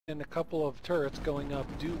and a couple of turrets going up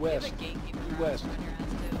due west. Due west.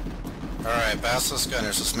 Alright, basilisk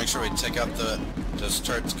gunners, let's make sure we take out those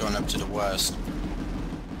turrets going up to the west.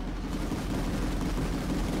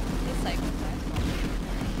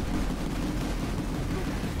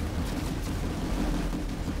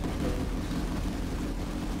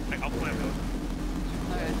 I'll plant those.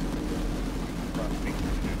 Okay.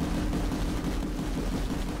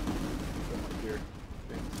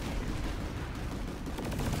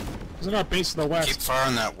 Isn't our base to the west? Keep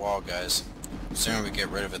firing that wall, guys. The sooner we get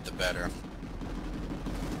rid of it, the better.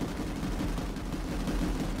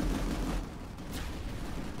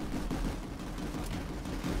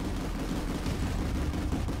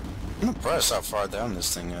 I'm impressed how far down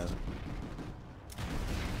this thing is.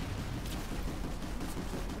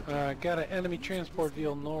 Got an enemy transport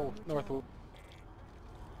vehicle northward.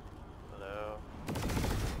 Hello.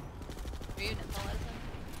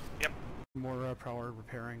 Yep. More power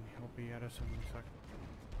repairing. He'll be at us in a second.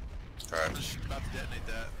 Alright. I'm just about to detonate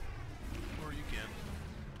that. Or you can.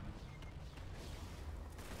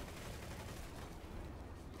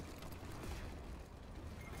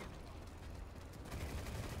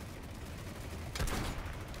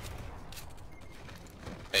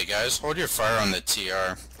 Hey guys, hold your fire on the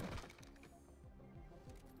TR.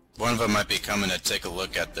 One of them might be coming to take a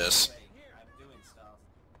look at this.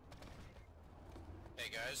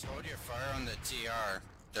 Hey guys, hold your fire on the TR.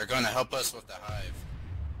 They're going to help us with the hive.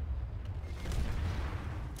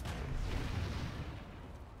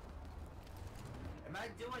 Am I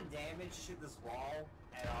doing damage to this wall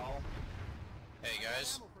at all? Hey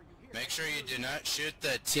guys, make sure you do not shoot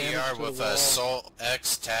the TR with a Sol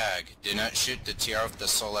X tag. Do not shoot the TR with the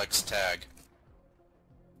Sol X tag.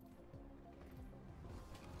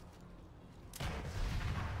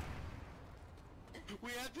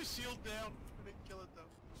 We had the shield down. We didn't kill it though.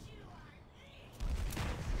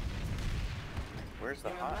 Where's the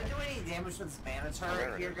Am I doing any damage with this mana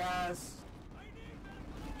turret here, guys?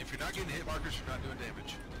 If you're not getting hit markers, you're not doing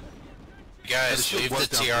damage. Guys, leave the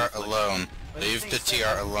TR alone. Leave the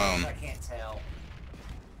TR alone. I can't tell.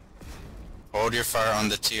 Hold your fire on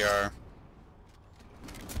the TR.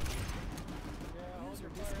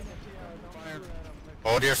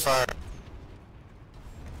 Hold your fire.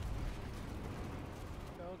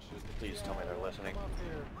 Please tell me they're listening.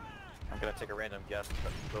 I'm gonna take a random guess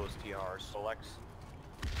at those TRs. Selects.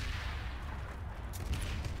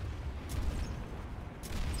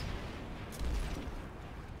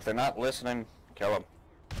 If they're not listening, kill them.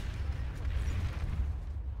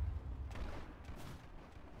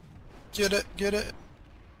 Get it, get it.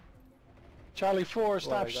 Charlie 4,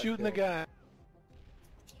 stop shooting the guy.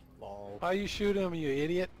 Lol. Why you shooting him, you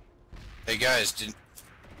idiot? Hey guys,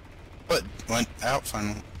 what went out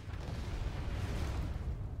finally?